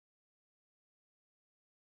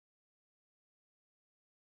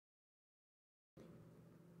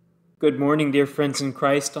Good morning, dear friends in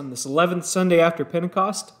Christ, on this 11th Sunday after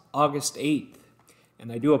Pentecost, August 8th.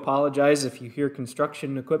 And I do apologize if you hear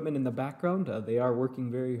construction equipment in the background. They are working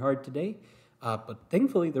very hard today. But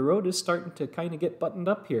thankfully, the road is starting to kind of get buttoned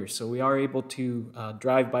up here, so we are able to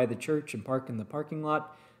drive by the church and park in the parking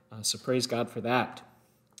lot. So praise God for that.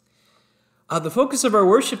 The focus of our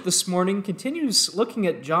worship this morning continues looking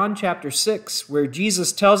at John chapter 6, where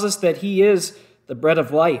Jesus tells us that he is the bread of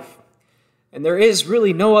life. And there is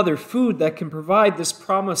really no other food that can provide this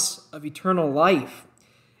promise of eternal life.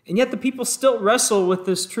 And yet the people still wrestle with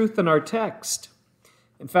this truth in our text.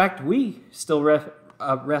 In fact, we still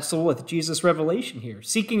wrestle with Jesus' revelation here,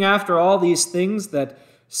 seeking after all these things that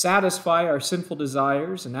satisfy our sinful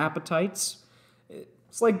desires and appetites.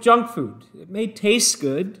 It's like junk food. It may taste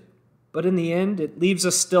good, but in the end, it leaves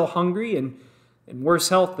us still hungry and in worse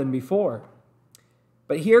health than before.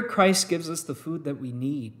 But here Christ gives us the food that we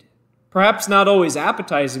need. Perhaps not always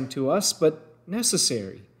appetizing to us, but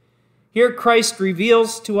necessary. Here Christ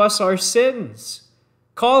reveals to us our sins,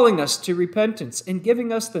 calling us to repentance and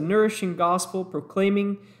giving us the nourishing gospel,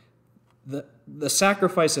 proclaiming the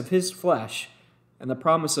sacrifice of his flesh and the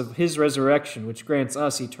promise of his resurrection, which grants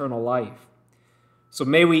us eternal life. So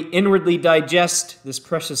may we inwardly digest this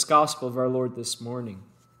precious gospel of our Lord this morning.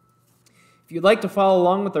 If you'd like to follow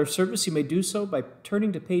along with our service, you may do so by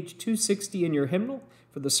turning to page 260 in your hymnal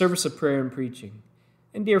for the service of prayer and preaching.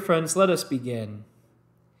 And dear friends, let us begin.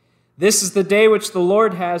 This is the day which the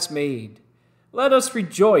Lord has made. Let us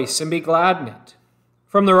rejoice and be glad in it.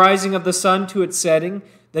 From the rising of the sun to its setting,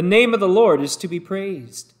 the name of the Lord is to be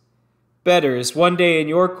praised. Better is one day in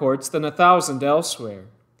your courts than 1,000 elsewhere.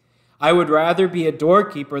 I would rather be a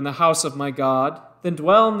doorkeeper in the house of my God than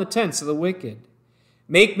dwell in the tents of the wicked.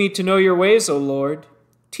 Make me to know your ways, O Lord.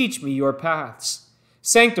 Teach me your paths.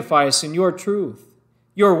 Sanctify us in your truth.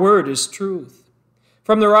 Your word is truth.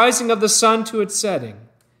 From the rising of the sun to its setting,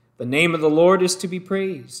 the name of the Lord is to be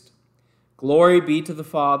praised. Glory be to the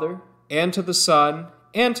Father, and to the Son,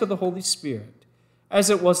 and to the Holy Spirit, as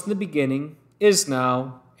it was in the beginning, is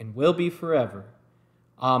now, and will be forever.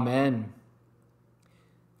 Amen.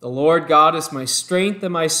 The Lord God is my strength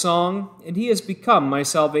and my song, and he has become my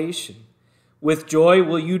salvation. With joy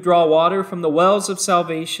will you draw water from the wells of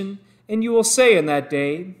salvation, and you will say in that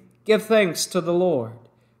day, give thanks to the Lord.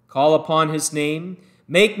 Call upon his name,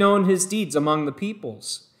 make known his deeds among the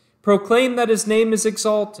peoples. Proclaim that his name is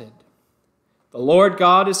exalted. The Lord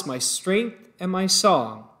God is my strength and my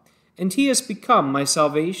song, and he has become my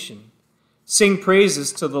salvation. Sing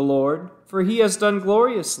praises to the Lord, for he has done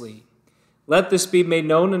gloriously. Let this be made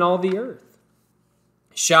known in all the earth.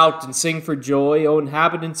 Shout and sing for joy, O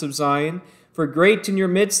inhabitants of Zion, for great in your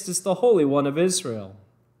midst is the Holy One of Israel.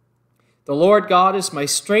 The Lord God is my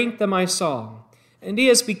strength and my song, and he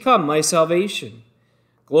has become my salvation.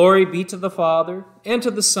 Glory be to the Father, and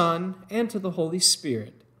to the Son, and to the Holy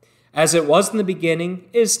Spirit, as it was in the beginning,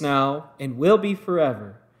 is now, and will be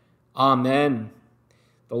forever. Amen.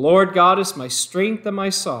 The Lord God is my strength and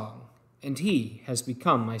my song, and he has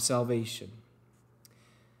become my salvation.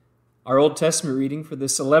 Our Old Testament reading for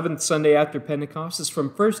this 11th Sunday after Pentecost is from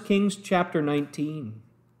 1 Kings chapter 19.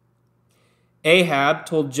 Ahab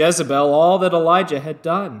told Jezebel all that Elijah had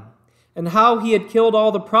done, and how he had killed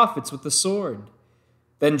all the prophets with the sword.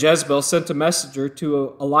 Then Jezebel sent a messenger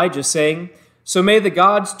to Elijah, saying, So may the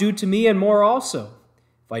gods do to me and more also,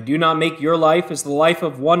 if I do not make your life as the life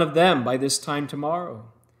of one of them by this time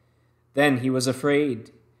tomorrow. Then he was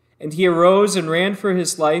afraid, and he arose and ran for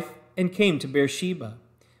his life and came to Beersheba,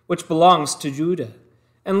 which belongs to Judah,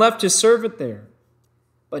 and left his servant there.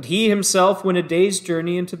 But he himself went a day's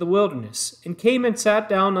journey into the wilderness, and came and sat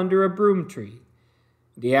down under a broom tree.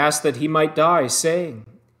 And he asked that he might die, saying,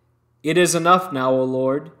 It is enough now, O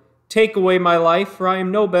Lord. Take away my life, for I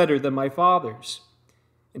am no better than my fathers.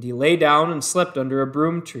 And he lay down and slept under a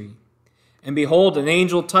broom tree. And behold, an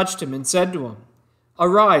angel touched him and said to him,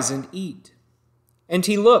 Arise and eat. And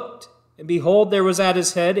he looked, and behold, there was at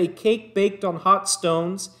his head a cake baked on hot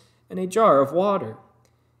stones and a jar of water.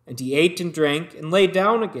 And he ate and drank and lay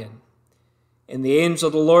down again. And the angel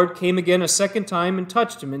of the Lord came again a second time and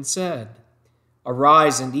touched him and said,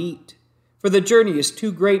 Arise and eat, for the journey is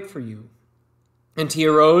too great for you. And he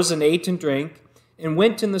arose and ate and drank, and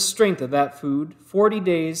went in the strength of that food 40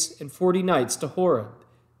 days and 40 nights to Horeb,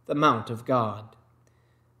 the mount of God.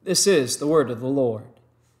 This is the word of the Lord.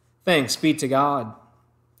 Thanks be to God.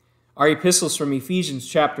 Our epistles from Ephesians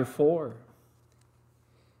chapter 4.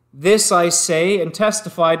 This I say and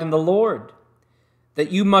testified in the Lord,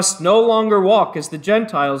 that you must no longer walk as the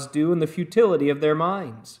Gentiles do in the futility of their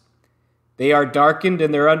minds. They are darkened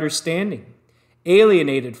in their understanding,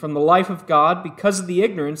 alienated from the life of God because of the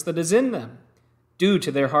ignorance that is in them, due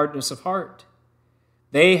to their hardness of heart.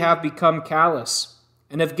 They have become callous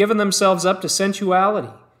and have given themselves up to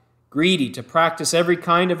sensuality, greedy to practice every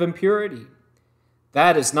kind of impurity.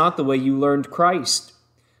 That is not the way you learned Christ,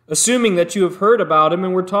 assuming that you have heard about him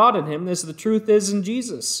and were taught in him as the truth is in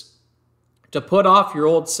Jesus, to put off your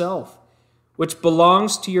old self, which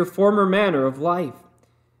belongs to your former manner of life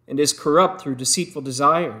and is corrupt through deceitful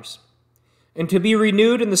desires, and to be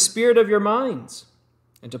renewed in the spirit of your minds,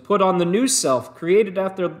 and to put on the new self, created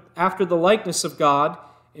after the likeness of God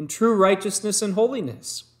in true righteousness and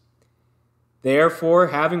holiness. Therefore,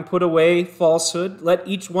 having put away falsehood, let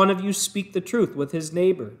each one of you speak the truth with his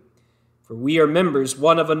neighbor, for we are members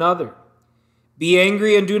one of another. Be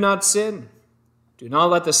angry and do not sin. Do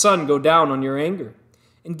not let the sun go down on your anger,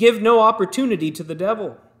 and give no opportunity to the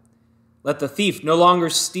devil. Let the thief no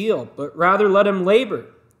longer steal, but rather let him labor,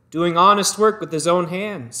 doing honest work with his own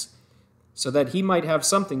hands, so that he might have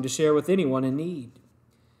something to share with anyone in need.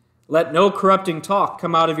 Let no corrupting talk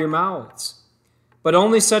come out of your mouths, but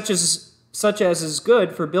only such as is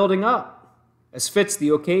good for building up, as fits the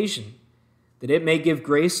occasion, that it may give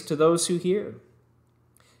grace to those who hear.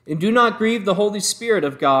 And do not grieve the Holy Spirit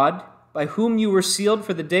of God, by whom you were sealed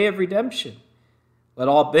for the day of redemption. Let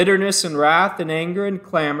all bitterness and wrath and anger and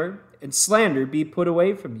clamor and slander be put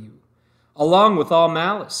away from you, along with all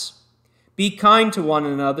malice. Be kind to one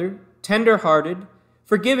another, tender-hearted,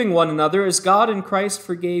 forgiving one another as God in Christ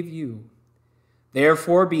forgave you.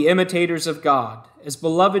 Therefore be imitators of God, as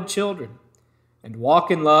beloved children, and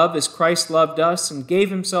walk in love as Christ loved us and gave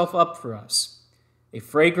himself up for us, a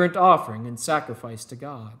fragrant offering and sacrifice to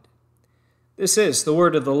God. This is the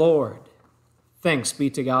word of the Lord. Thanks be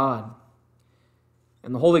to God.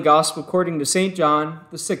 And the Holy Gospel according to St. John,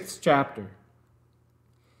 the 6th chapter.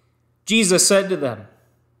 Jesus said to them,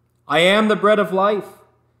 I am the bread of life.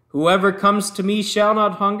 Whoever comes to me shall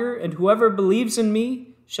not hunger, and whoever believes in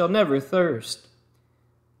me shall never thirst.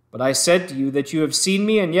 But I said to you that you have seen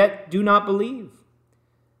me and yet do not believe.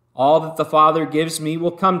 All that the Father gives me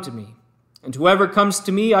will come to me, and whoever comes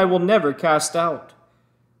to me I will never cast out.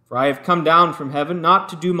 For I have come down from heaven not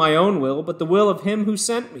to do my own will, but the will of him who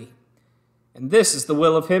sent me. And this is the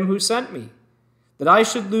will of him who sent me, that I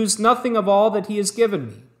should lose nothing of all that he has given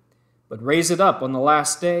me, but raise it up on the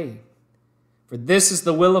last day. For this is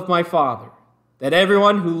the will of my Father, that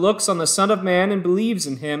everyone who looks on the Son of Man and believes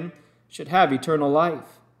in him should have eternal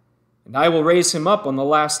life, and I will raise him up on the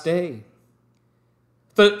last day.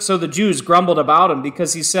 So the Jews grumbled about him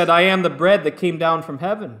because he said, I am the bread that came down from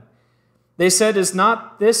heaven. They said, is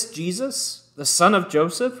not this Jesus, the son of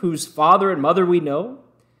Joseph, whose father and mother we know?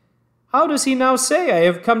 How does he now say, I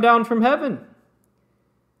have come down from heaven?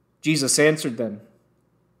 Jesus answered them,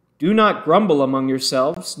 do not grumble among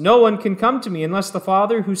yourselves. No one can come to me unless the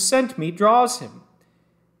Father who sent me draws him,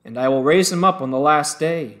 and I will raise him up on the last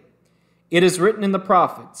day. It is written in the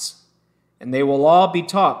prophets, and they will all be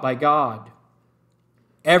taught by God.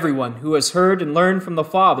 Everyone who has heard and learned from the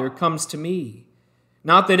Father comes to me.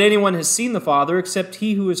 Not that anyone has seen the Father except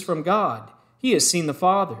he who is from God. He has seen the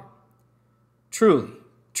Father. Truly,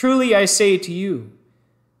 truly I say to you,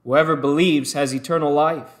 whoever believes has eternal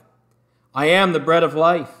life. I am the bread of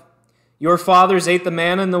life. Your fathers ate the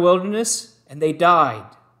manna in the wilderness, and they died.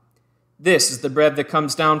 This is the bread that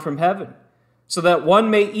comes down from heaven, so that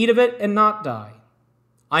one may eat of it and not die.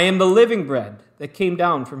 I am the living bread that came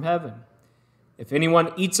down from heaven. If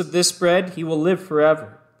anyone eats of this bread, he will live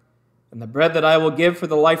forever. And the bread that I will give for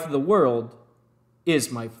the life of the world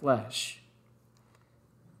is my flesh.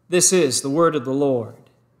 This is the word of the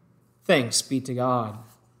Lord. Thanks be to God.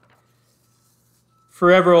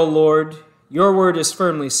 Forever, O Lord, your word is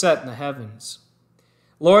firmly set in the heavens.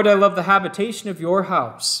 Lord, I love the habitation of your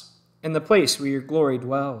house and the place where your glory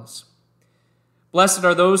dwells. Blessed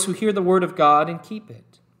are those who hear the word of God and keep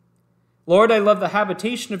it. Lord, I love the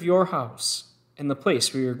habitation of your house and the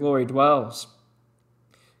place where your glory dwells.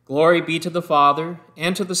 Glory be to the Father,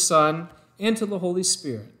 and to the Son, and to the Holy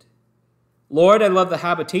Spirit. Lord, I love the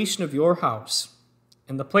habitation of your house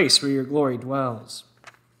and the place where your glory dwells.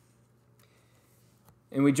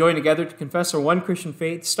 And we join together to confess our one Christian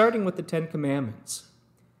faith, starting with the 10 Commandments.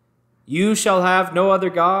 You shall have no other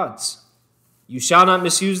gods. You shall not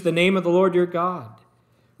misuse the name of the Lord your God.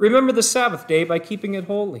 Remember the Sabbath day by keeping it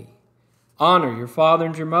holy. Honor your father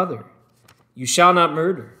and your mother. You shall not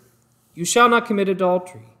murder. You shall not commit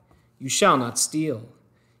adultery. You shall not steal.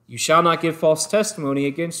 You shall not give false testimony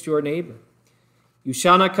against your neighbor. You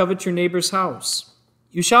shall not covet your neighbor's house.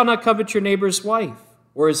 You shall not covet your neighbor's wife,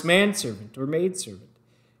 or his manservant or maidservant,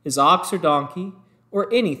 his ox or donkey,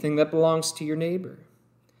 or anything that belongs to your neighbor.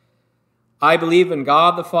 I believe in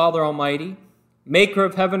God the Father Almighty, maker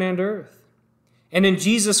of heaven and earth, and in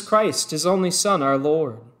Jesus Christ, his only Son, our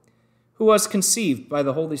Lord, who was conceived by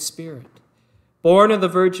the Holy Spirit, born of the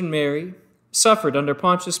Virgin Mary, suffered under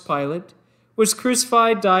Pontius Pilate, was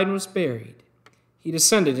crucified, died, and was buried. He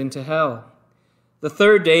descended into hell. The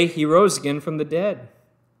third day he rose again from the dead.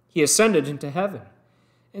 He ascended into heaven,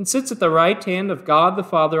 and sits at the right hand of God the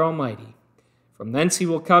Father Almighty. From thence he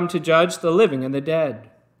will come to judge the living and the dead.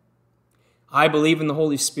 I believe in the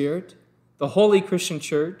Holy Spirit, the holy Christian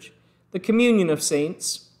Church, the communion of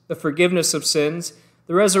saints, the forgiveness of sins,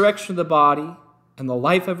 the resurrection of the body, and the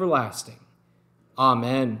life everlasting.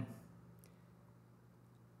 Amen.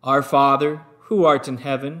 Our Father, who art in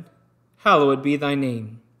heaven, hallowed be thy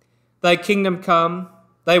name. Thy kingdom come,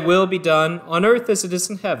 thy will be done, on earth as it is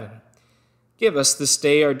in heaven. Give us this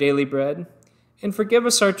day our daily bread, and forgive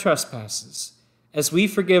us our trespasses, as we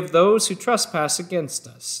forgive those who trespass against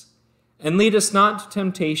us. And lead us not into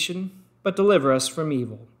temptation, but deliver us from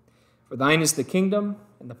evil. For thine is the kingdom,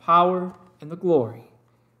 and the power, and the glory,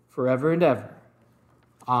 forever and ever.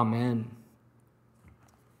 Amen.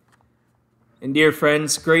 And dear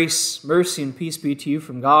friends, grace, mercy, and peace be to you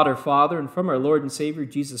from God our Father and from our Lord and Savior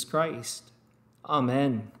Jesus Christ.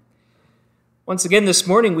 Amen. Once again this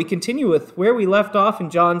morning we continue with where we left off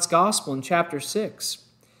in John's Gospel in chapter 6.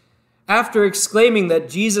 After exclaiming that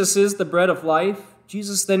Jesus is the bread of life,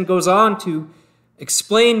 Jesus then goes on to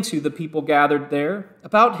explain to the people gathered there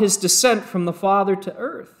about his descent from the Father to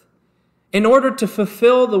earth in order to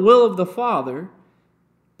fulfill the will of the Father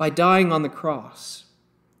by dying on the cross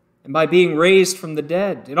and by being raised from the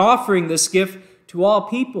dead and offering this gift to all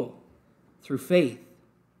people through faith.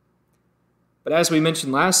 But as we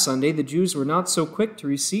mentioned last Sunday, the Jews were not so quick to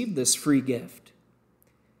receive this free gift.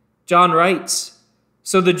 John writes,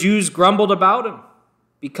 "So the Jews grumbled about him,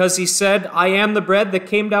 because he said, 'I am the bread that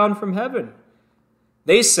came down from heaven.'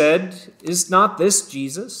 They said, 'Is not this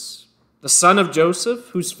Jesus, the son of Joseph,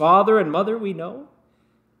 whose father and mother we know?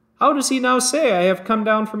 How does he now say, 'I have come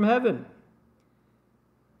down from heaven'?"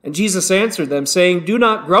 And Jesus answered them, saying, "Do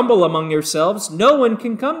not grumble among yourselves. No one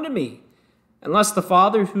can come to me, unless the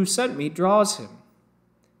Father who sent me draws him.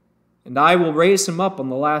 And I will raise him up on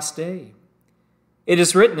the last day. It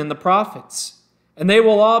is written in the prophets, and they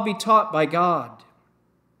will all be taught by God.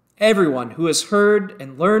 Everyone who has heard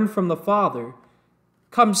and learned from the Father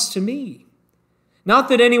comes to me. Not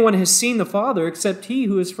that anyone has seen the Father except he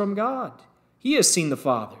who is from God. He has seen the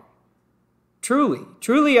Father. Truly,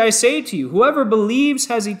 truly I say to you, whoever believes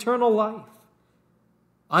has eternal life.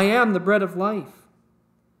 I am the bread of life.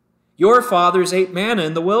 Your fathers ate manna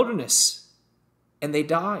in the wilderness, and they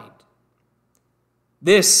died.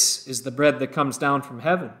 This is the bread that comes down from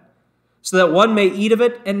heaven, so that one may eat of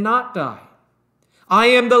it and not die. I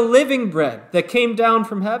am the living bread that came down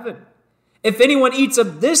from heaven. If anyone eats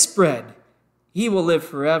of this bread, he will live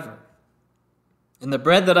forever. And the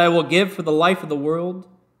bread that I will give for the life of the world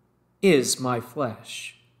is my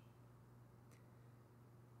flesh."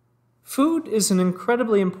 Food is an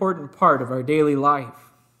incredibly important part of our daily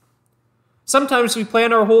life. Sometimes we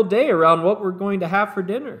plan our whole day around what we're going to have for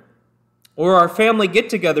dinner, or our family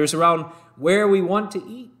get-togethers around where we want to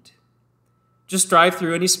eat. Just drive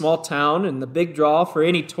through any small town, and the big draw for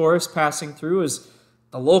any tourist passing through is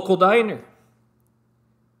the local diner.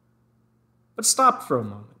 But stop for a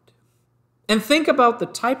moment and think about the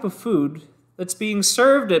type of food that's being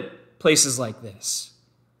served at places like this.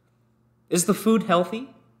 Is the food healthy?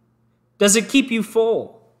 Does it keep you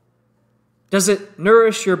full? Does it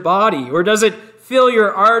nourish your body, or does it fill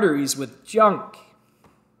your arteries with junk?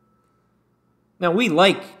 Now, we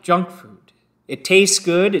like junk food. It tastes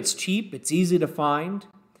good, it's cheap, it's easy to find.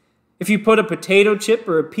 If you put a potato chip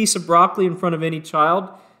or a piece of broccoli in front of any child,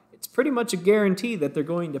 it's pretty much a guarantee that they're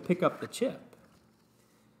going to pick up the chip.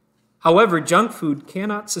 However, junk food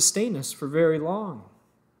cannot sustain us for very long.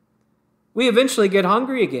 We eventually get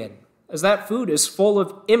hungry again, as that food is full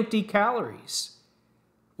of empty calories.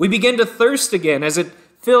 We begin to thirst again as it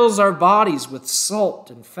fills our bodies with salt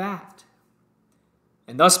and fat.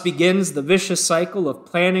 And thus begins the vicious cycle of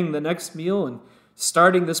planning the next meal and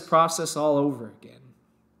starting this process all over again.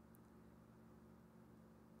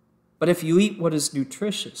 But if you eat what is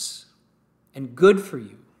nutritious and good for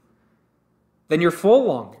you, then you're full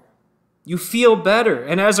longer. You feel better,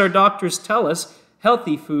 and as our doctors tell us,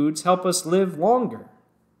 healthy foods help us live longer.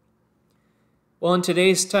 Well, in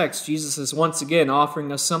today's text, Jesus is once again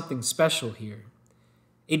offering us something special here.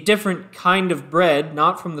 A different kind of bread,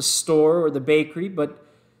 not from the store or the bakery, but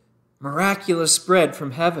miraculous bread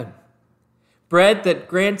from heaven. Bread that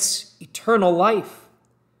grants eternal life.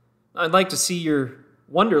 I'd like to see your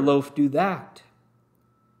Wonder Loaf do that.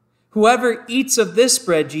 Whoever eats of this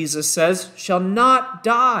bread, Jesus says, shall not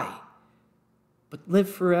die, but live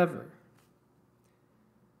forever.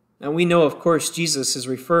 Now we know, of course, Jesus is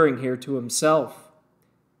referring here to himself.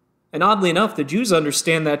 And oddly enough, the Jews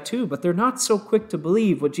understand that too, but they're not so quick to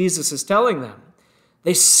believe what Jesus is telling them.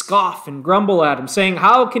 They scoff and grumble at him, saying,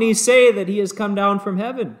 "How can he say that he has come down from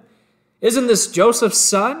heaven? Isn't this Joseph's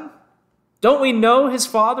son? Don't we know his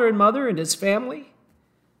father and mother and his family?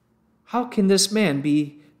 How can this man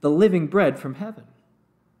be the living bread from heaven?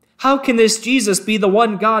 How can this Jesus be the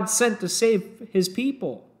one God sent to save his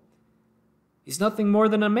people? He's nothing more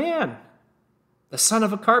than a man, the son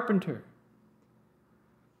of a carpenter."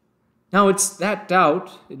 Now it's that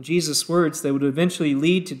doubt, in Jesus' words, that would eventually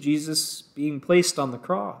lead to Jesus being placed on the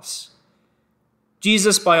cross.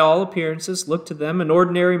 Jesus, by all appearances, looked to them an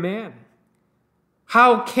ordinary man.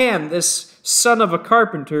 How can this son of a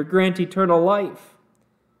carpenter grant eternal life?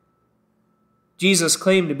 Jesus'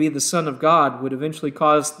 claim to be the Son of God would eventually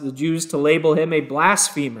cause the Jews to label him a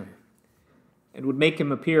blasphemer and would make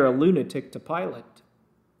him appear a lunatic to Pilate.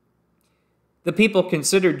 The people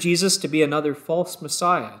considered Jesus to be another false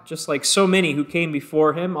Messiah, just like so many who came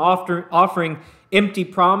before him, offering empty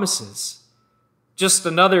promises, just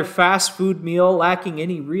another fast food meal lacking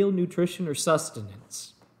any real nutrition or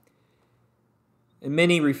sustenance. And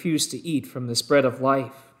many refused to eat from this bread of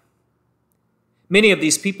life. Many of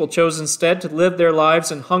these people chose instead to live their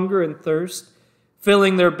lives in hunger and thirst,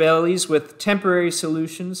 filling their bellies with temporary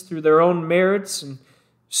solutions through their own merits and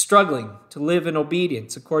struggling to live in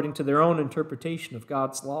obedience according to their own interpretation of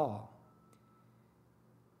God's law.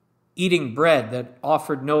 Eating bread that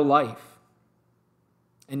offered no life,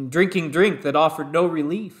 and drinking drink that offered no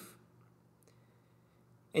relief.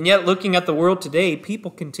 And yet, looking at the world today,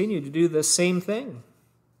 people continue to do the same thing.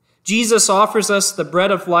 Jesus offers us the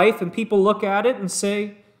bread of life, and people look at it and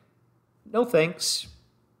say, "No thanks.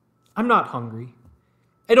 I'm not hungry.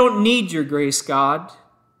 I don't need your grace, God.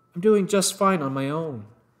 I'm doing just fine on my own."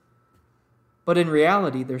 But in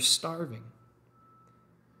reality, they're starving.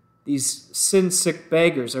 These sin-sick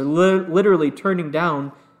beggars are literally turning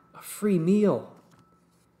down a free meal.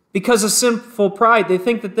 Because of sinful pride, they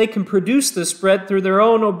think that they can produce this bread through their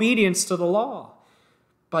own obedience to the law,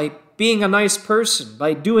 by being a nice person,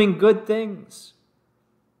 by doing good things.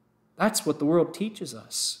 That's what the world teaches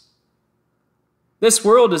us. This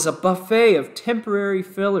world is a buffet of temporary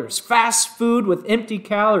fillers, fast food with empty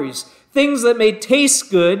calories, things that may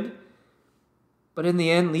taste good, but in the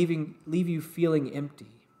end leave you feeling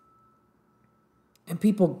empty. And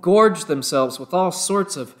people gorge themselves with all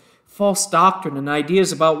sorts of false doctrine and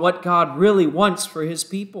ideas about what God really wants for his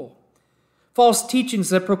people. False teachings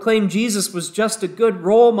that proclaim Jesus was just a good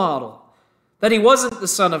role model, that he wasn't the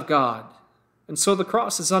Son of God, and so the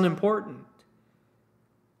cross is unimportant.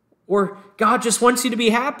 Or God just wants you to be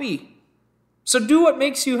happy, so do what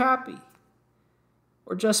makes you happy.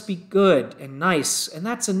 Or just be good and nice, and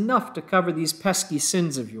that's enough to cover these pesky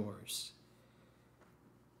sins of yours.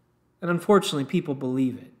 And unfortunately, people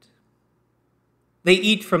believe it. They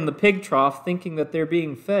eat from the pig trough thinking that they're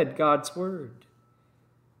being fed God's word.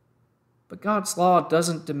 But God's law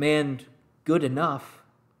doesn't demand good enough.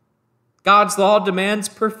 God's law demands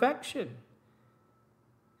perfection.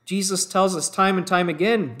 Jesus tells us time and time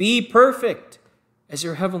again, "Be perfect as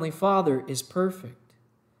your heavenly Father is perfect."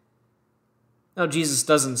 Now, Jesus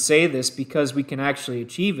doesn't say this because we can actually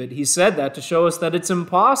achieve it. He said that to show us that it's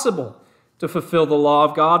impossible to fulfill the law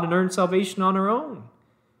of God and earn salvation on our own.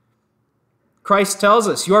 Christ tells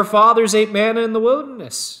us, "Your fathers ate manna in the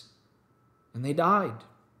wilderness, and they died."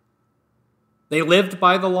 They lived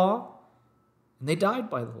by the law, and they died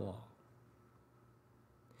by the law.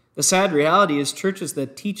 The sad reality is churches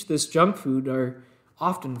that teach this junk food are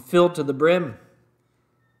often filled to the brim.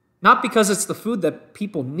 Not because it's the food that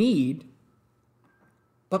people need,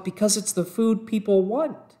 but because it's the food people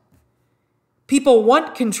want. People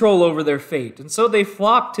want control over their fate, and so they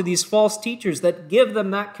flock to these false teachers that give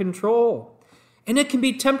them that control. And it can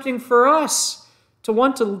be tempting for us to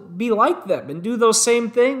want to be like them and do those same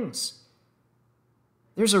things.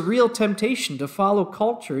 There's a real temptation to follow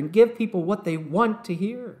culture and give people what they want to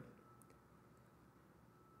hear.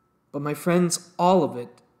 But my friends, all of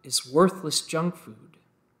it is worthless junk food,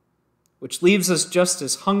 which leaves us just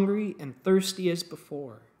as hungry and thirsty as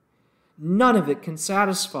before. None of it can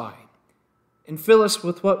satisfy and fill us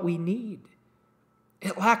with what we need.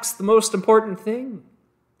 It lacks the most important thing,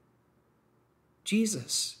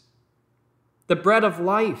 Jesus, the bread of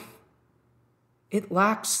life. It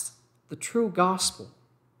lacks the true gospel.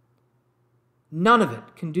 None of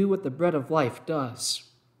it can do what the bread of life does.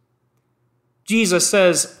 Jesus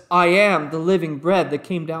says, I am the living bread that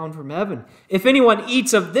came down from heaven. If anyone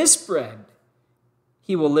eats of this bread,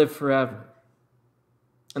 he will live forever.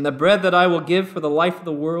 And the bread that I will give for the life of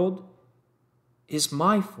the world is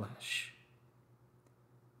my flesh.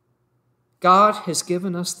 God has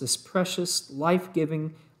given us this precious,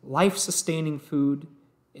 life-giving, life-sustaining food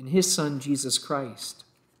in his Son, Jesus Christ.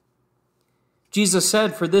 Jesus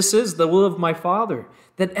said, for this is the will of my Father,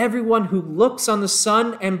 that everyone who looks on the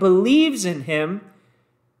Son and believes in him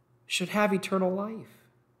should have eternal life,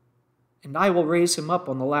 and I will raise him up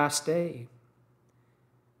on the last day.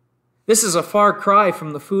 This is a far cry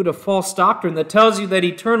from the food of false doctrine that tells you that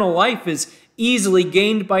eternal life is easily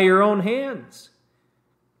gained by your own hands.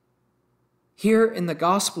 Here in the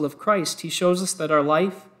gospel of Christ, he shows us that our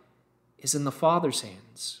life is in the Father's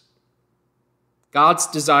hands. God's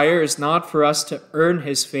desire is not for us to earn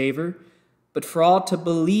his favor, but for all to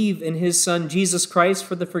believe in his Son, Jesus Christ,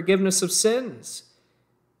 for the forgiveness of sins,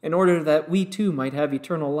 in order that we too might have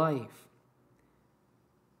eternal life.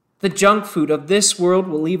 The junk food of this world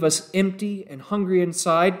will leave us empty and hungry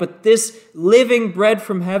inside, but this living bread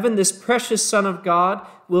from heaven, this precious Son of God,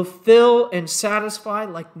 will fill and satisfy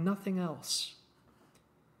like nothing else.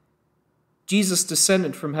 Jesus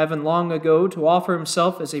descended from heaven long ago to offer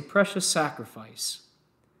himself as a precious sacrifice.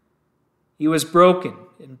 He was broken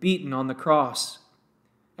and beaten on the cross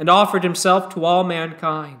and offered himself to all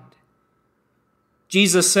mankind.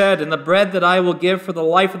 Jesus said, and the bread that I will give for the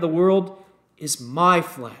life of the world is my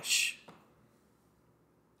flesh.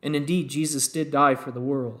 And indeed, Jesus did die for the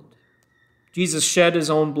world. Jesus shed his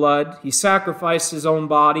own blood. He sacrificed his own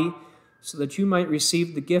body so that you might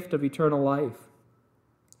receive the gift of eternal life.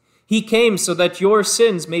 He came so that your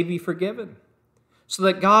sins may be forgiven, so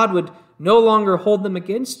that God would no longer hold them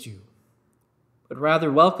against you, but rather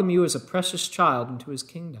welcome you as a precious child into his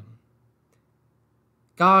kingdom.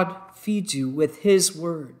 God feeds you with his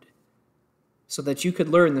word so that you could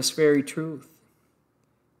learn this very truth.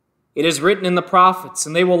 It is written in the prophets,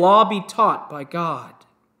 and they will all be taught by God.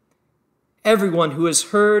 Everyone who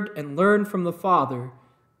has heard and learned from the Father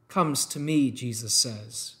comes to me, Jesus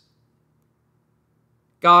says.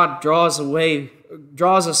 God draws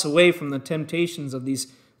us away from the temptations of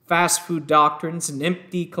these fast food doctrines and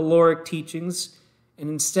empty caloric teachings, and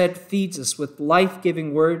instead feeds us with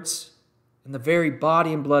life-giving words and the very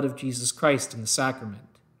body and blood of Jesus Christ in the sacrament.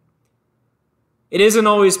 It isn't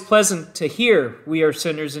always pleasant to hear we are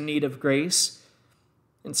sinners in need of grace.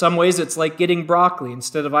 In some ways, it's like getting broccoli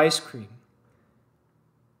instead of ice cream.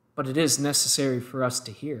 But it is necessary for us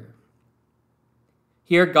to hear.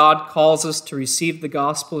 Here, God calls us to receive the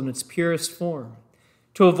gospel in its purest form,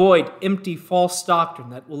 to avoid empty false doctrine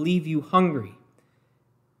that will leave you hungry,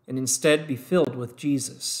 and instead be filled with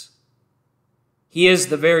Jesus. He is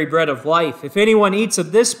the very bread of life. If anyone eats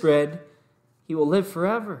of this bread, he will live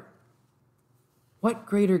forever. What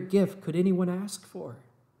greater gift could anyone ask for?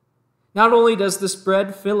 Not only does this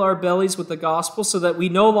bread fill our bellies with the gospel so that we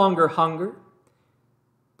no longer hunger,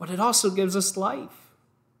 but it also gives us life.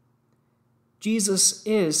 Jesus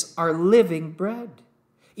is our living bread.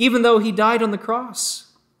 Even though he died on the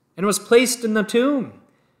cross and was placed in the tomb,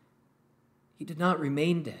 he did not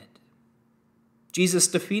remain dead. Jesus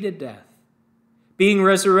defeated death, being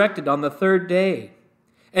resurrected on the third day.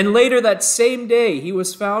 And later that same day, he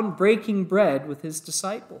was found breaking bread with his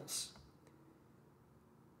disciples.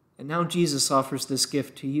 And now Jesus offers this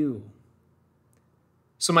gift to you.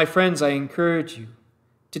 So, my friends, I encourage you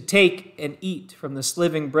to take and eat from this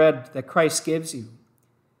living bread that Christ gives you.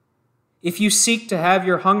 If you seek to have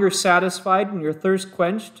your hunger satisfied and your thirst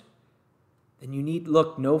quenched, then you need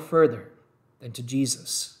look no further than to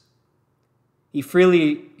Jesus. He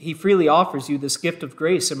freely offers you this gift of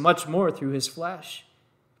grace and much more through his flesh.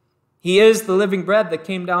 He is the living bread that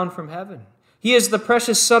came down from heaven. He is the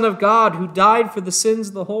precious Son of God who died for the sins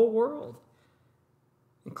of the whole world,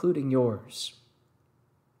 including yours.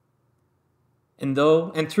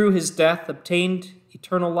 And through his death obtained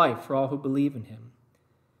eternal life for all who believe in him.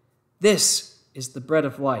 This is the bread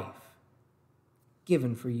of life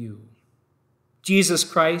given for you. Jesus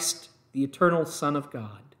Christ, the eternal Son of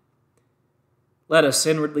God. Let us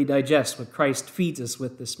inwardly digest what Christ feeds us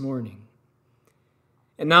with this morning.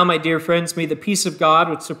 And now, my dear friends, may the peace of God,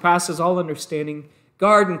 which surpasses all understanding,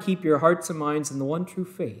 guard and keep your hearts and minds in the one true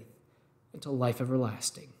faith until life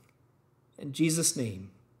everlasting. In Jesus'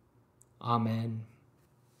 name, amen.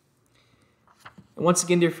 And once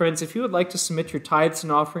again, dear friends, if you would like to submit your tithes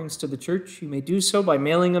and offerings to the church, you may do so by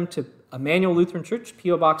mailing them to Emmanuel Lutheran Church,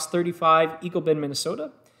 P.O. Box 35, Eagle Bend,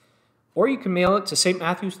 Minnesota. Or you can mail it to St.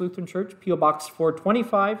 Matthew's Lutheran Church, P.O. Box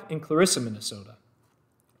 425 in Clarissa, Minnesota.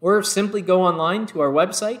 Or simply go online to our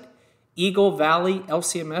website,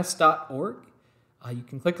 eaglevalley.lcms.org. You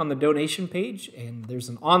can click on the donation page, and there's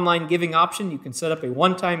an online giving option. You can set up a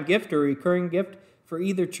one-time gift or a recurring gift for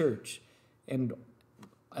either church. And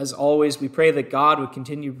as always, we pray that God would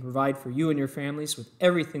continue to provide for you and your families with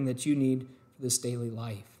everything that you need for this daily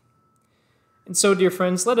life. And so, dear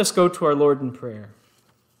friends, let us go to our Lord in prayer.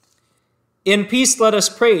 In peace let us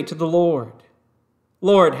pray to the Lord.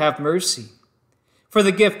 Lord, have mercy. For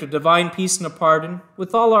the gift of divine peace and a pardon,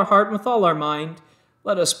 with all our heart and with all our mind,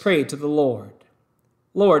 let us pray to the Lord.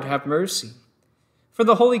 Lord, have mercy. For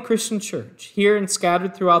the Holy Christian Church, here and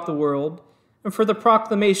scattered throughout the world, and for the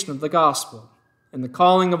proclamation of the gospel, and the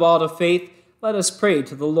calling of all to faith, let us pray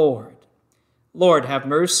to the Lord. Lord, have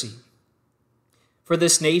mercy. For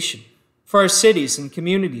this nation, for our cities and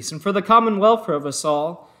communities, and for the common welfare of us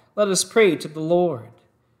all, let us pray to the Lord.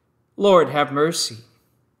 Lord, have mercy.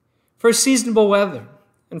 For seasonable weather,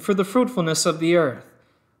 and for the fruitfulness of the earth,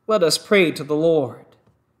 let us pray to the Lord.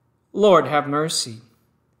 Lord, have mercy.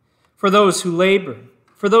 For those who labor,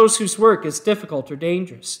 for those whose work is difficult or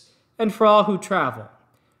dangerous, and for all who travel,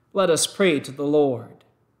 let us pray to the Lord.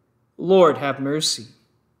 Lord, have mercy.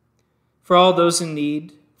 For all those in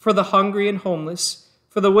need, for the hungry and homeless,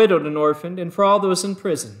 for the widowed and orphaned, and for all those in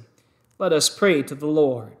prison, let us pray to the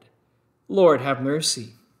Lord. Lord, have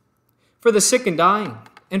mercy. For the sick and dying,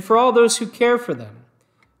 and for all those who care for them,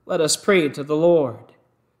 let us pray to the Lord.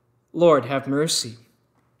 Lord, have mercy.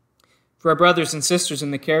 For our brothers and sisters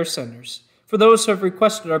in the care centers, for those who have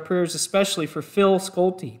requested our prayers, especially for Phil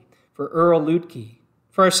Schulte, for Earl Lutke,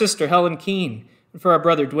 for our sister Helen Keene, and for our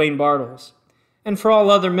brother Dwayne Bartles, and for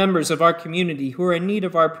all other members of our community who are in need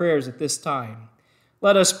of our prayers at this time,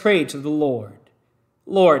 let us pray to the Lord.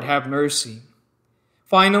 Lord, have mercy.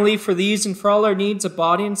 Finally, for these and for all our needs of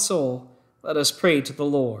body and soul, let us pray to the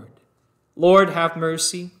Lord. Lord, have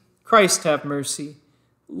mercy. Christ, have mercy.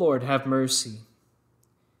 Lord, have mercy.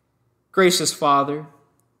 Gracious Father,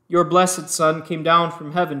 your blessed Son came down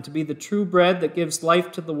from heaven to be the true bread that gives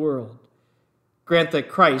life to the world. Grant that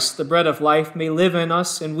Christ, the bread of life, may live in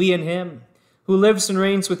us and we in him, who lives and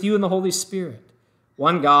reigns with you in the Holy Spirit,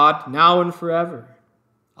 one God, now and forever.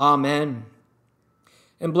 Amen.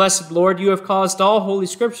 And blessed Lord, you have caused all holy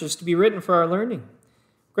scriptures to be written for our learning.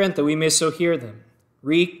 Grant that we may so hear them,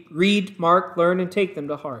 read, mark, learn, and take them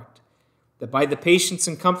to heart, that by the patience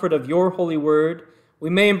and comfort of your holy word, we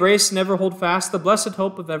may embrace and ever hold fast the blessed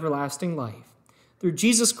hope of everlasting life. Through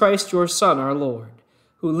Jesus Christ, your Son, our Lord,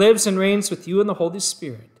 who lives and reigns with you in the Holy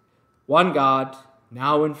Spirit, one God,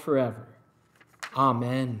 now and forever.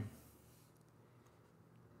 Amen.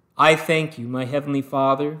 I thank you, my heavenly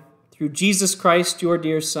Father, through Jesus Christ, your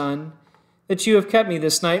dear Son, that you have kept me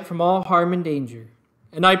this night from all harm and danger.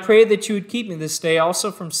 And I pray that you would keep me this day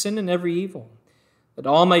also from sin and every evil, that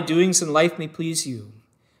all my doings in life may please you.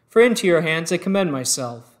 For into your hands I commend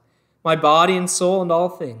myself, my body and soul and all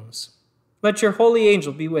things. Let your holy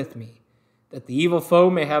angel be with me, that the evil foe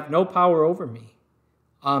may have no power over me.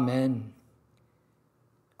 Amen.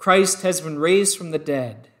 Christ has been raised from the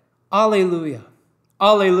dead. Alleluia.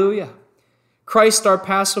 Alleluia. Christ, our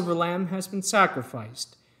Passover lamb, has been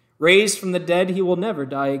sacrificed. Raised from the dead, he will never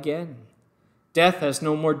die again. Death has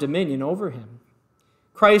no more dominion over him.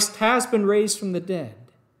 Christ has been raised from the dead.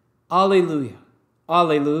 Alleluia.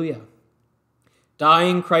 Alleluia.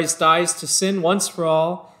 Dying, Christ dies to sin once for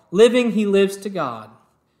all. Living, he lives to God.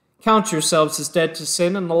 Count yourselves as dead to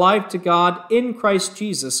sin and alive to God in Christ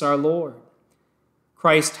Jesus our Lord.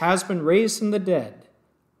 Christ has been raised from the dead.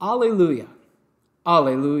 Alleluia.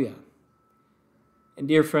 Alleluia. And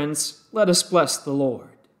dear friends, let us bless the Lord.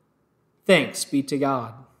 Thanks be to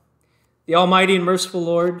God. The Almighty and merciful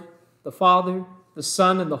Lord, the Father, the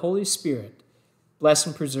Son, and the Holy Spirit, bless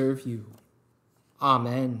and preserve you.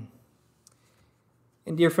 Amen.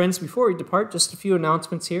 And dear friends, before we depart, just a few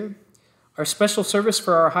announcements here. Our special service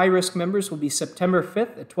for our high-risk members will be September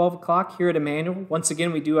 5th at 12 o'clock here at Emmanuel. Once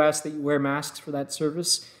again, we do ask that you wear masks for that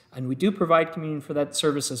service, and we do provide communion for that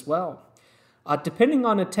service as well. Depending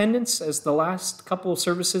on attendance, as the last couple of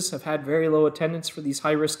services have had very low attendance for these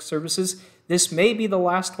high-risk services, this may be the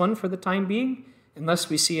last one for the time being, unless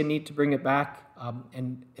we see a need to bring it back,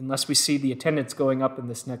 and unless we see the attendance going up in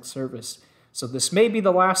this next service. So this may be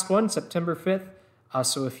the last one, September 5th.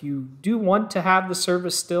 So if you do want to have the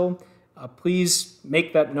service still, please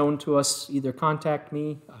make that known to us. Either contact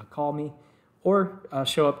me, call me, or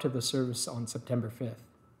show up to the service on September 5th.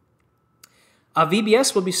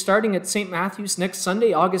 VBS will be starting at St. Matthew's next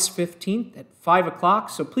Sunday, August 15th at 5 o'clock.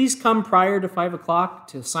 So please come prior to 5 o'clock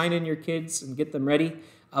to sign in your kids and get them ready.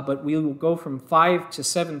 But we will go from 5 to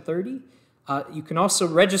 7:30. You can also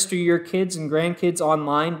register your kids and grandkids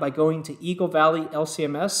online by going to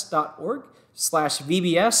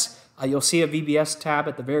eaglevalley.lcms.org/VBS. You'll see a VBS tab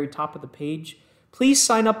at the very top of the page. Please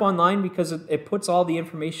sign up online because it puts all the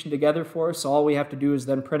information together for us. So all we have to do is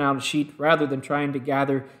then print out a sheet rather than trying to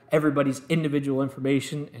gather everybody's individual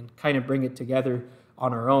information and kind of bring it together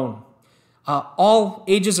on our own. All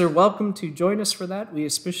ages are welcome to join us for that. We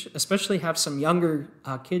especially have some younger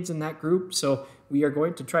kids in that group, so we are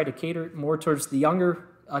going to try to cater more towards the younger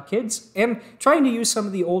kids and trying to use some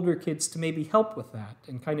of the older kids to maybe help with that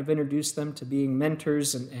and kind of introduce them to being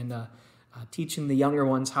mentors and teaching the younger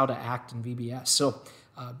ones how to act in VBS. So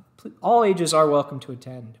all ages are welcome to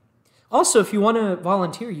attend. Also, if you want to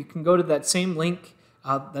volunteer, you can go to that same link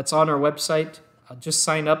that's on our website. Just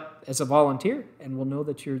sign up as a volunteer, and we'll know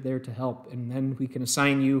that you're there to help, and then we can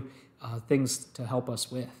assign you things to help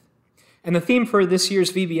us with. And the theme for this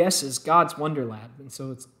year's VBS is God's Wonderland, and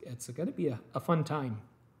so it's going to be a fun time.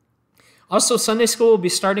 Also, Sunday school will be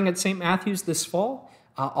starting at St. Matthew's this fall.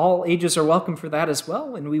 All ages are welcome for that as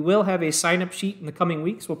well, and we will have a sign-up sheet in the coming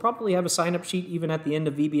weeks. We'll probably have a sign-up sheet even at the end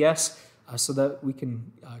of VBS so that we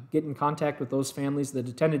can get in contact with those families that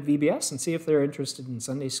attended VBS and see if they're interested in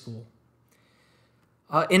Sunday school.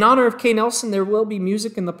 In honor of Kay Nelson, there will be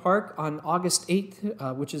music in the park on August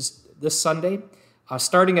 8th, which is this Sunday,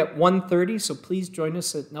 starting at 1:30, so please join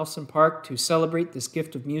us at Nelson Park to celebrate this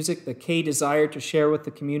gift of music that Kay desired to share with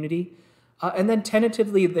the community. And then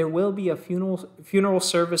tentatively, there will be a funeral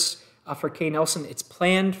service for Kay Nelson. It's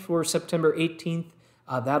planned for September 18th.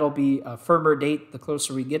 That'll be a firmer date the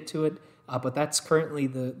closer we get to it, but that's currently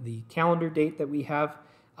the calendar date that we have,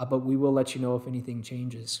 but we will let you know if anything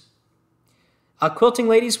changes. Quilting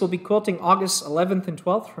Ladies will be quilting August 11th and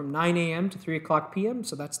 12th from 9 a.m. to 3 o'clock p.m.,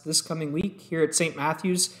 so that's this coming week here at St.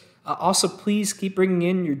 Matthew's. Also, please keep bringing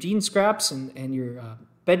in your jean scraps and your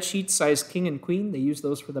bed sheets size king and queen. They use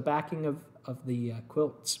those for the backing of the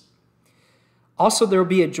quilts. Also, there will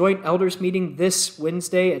be a joint elders meeting this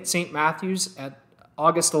Wednesday at St. Matthew's at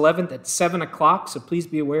August 11th at 7 o'clock, so please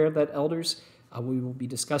be aware of that, elders. We will be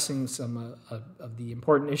discussing some of the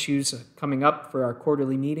important issues coming up for our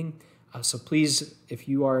quarterly meeting. So please, if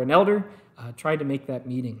you are an elder, try to make that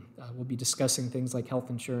meeting. We'll be discussing things like health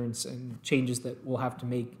insurance and changes that we'll have to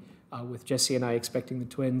make with Jesse and I expecting the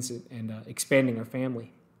twins and expanding our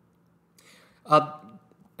family.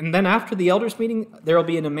 And then after the elders meeting, there will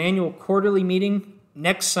be an Emmanuel quarterly meeting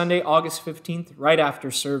next Sunday, August 15th, right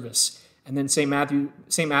after service. And then St.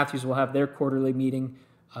 Matthew's will have their quarterly meeting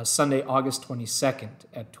Sunday, August 22nd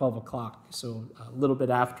at 12 o'clock, so a little bit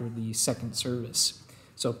after the second service.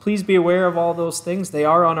 So please be aware of all those things. They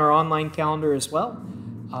are on our online calendar as well.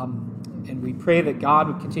 And we pray that God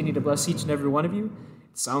would continue to bless each and every one of you.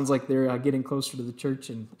 It sounds like they're getting closer to the church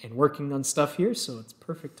and working on stuff here, so it's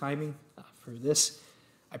perfect timing for this.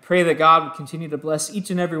 I pray that God would continue to bless each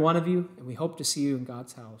and every one of you, and we hope to see you in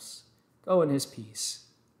God's house. Go in his peace.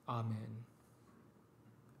 Amen.